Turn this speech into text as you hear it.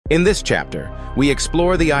In this chapter, we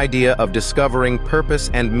explore the idea of discovering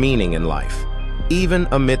purpose and meaning in life, even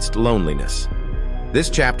amidst loneliness. This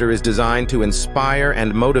chapter is designed to inspire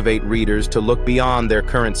and motivate readers to look beyond their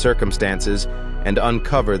current circumstances and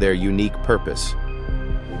uncover their unique purpose.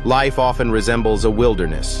 Life often resembles a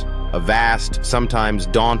wilderness, a vast, sometimes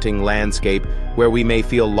daunting landscape where we may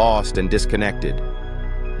feel lost and disconnected.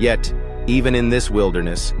 Yet, even in this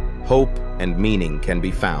wilderness, hope and meaning can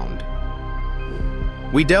be found.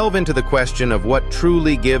 We delve into the question of what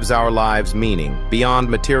truly gives our lives meaning beyond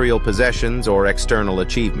material possessions or external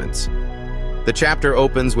achievements. The chapter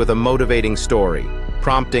opens with a motivating story,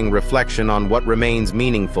 prompting reflection on what remains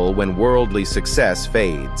meaningful when worldly success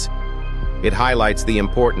fades. It highlights the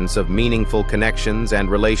importance of meaningful connections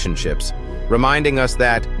and relationships, reminding us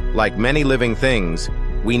that, like many living things,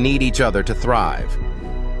 we need each other to thrive.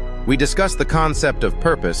 We discuss the concept of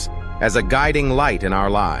purpose as a guiding light in our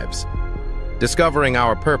lives. Discovering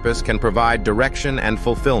our purpose can provide direction and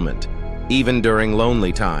fulfillment, even during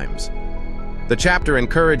lonely times. The chapter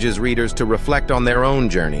encourages readers to reflect on their own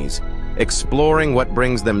journeys, exploring what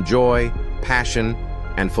brings them joy, passion,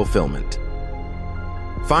 and fulfillment.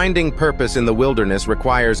 Finding purpose in the wilderness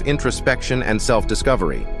requires introspection and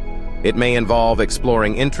self-discovery. It may involve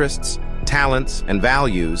exploring interests, talents, and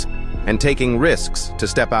values, and taking risks to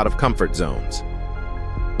step out of comfort zones.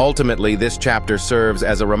 Ultimately, this chapter serves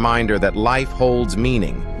as a reminder that life holds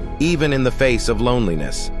meaning, even in the face of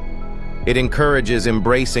loneliness. It encourages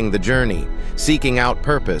embracing the journey, seeking out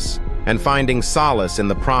purpose, and finding solace in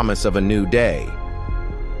the promise of a new day.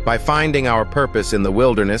 By finding our purpose in the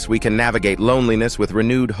wilderness, we can navigate loneliness with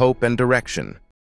renewed hope and direction.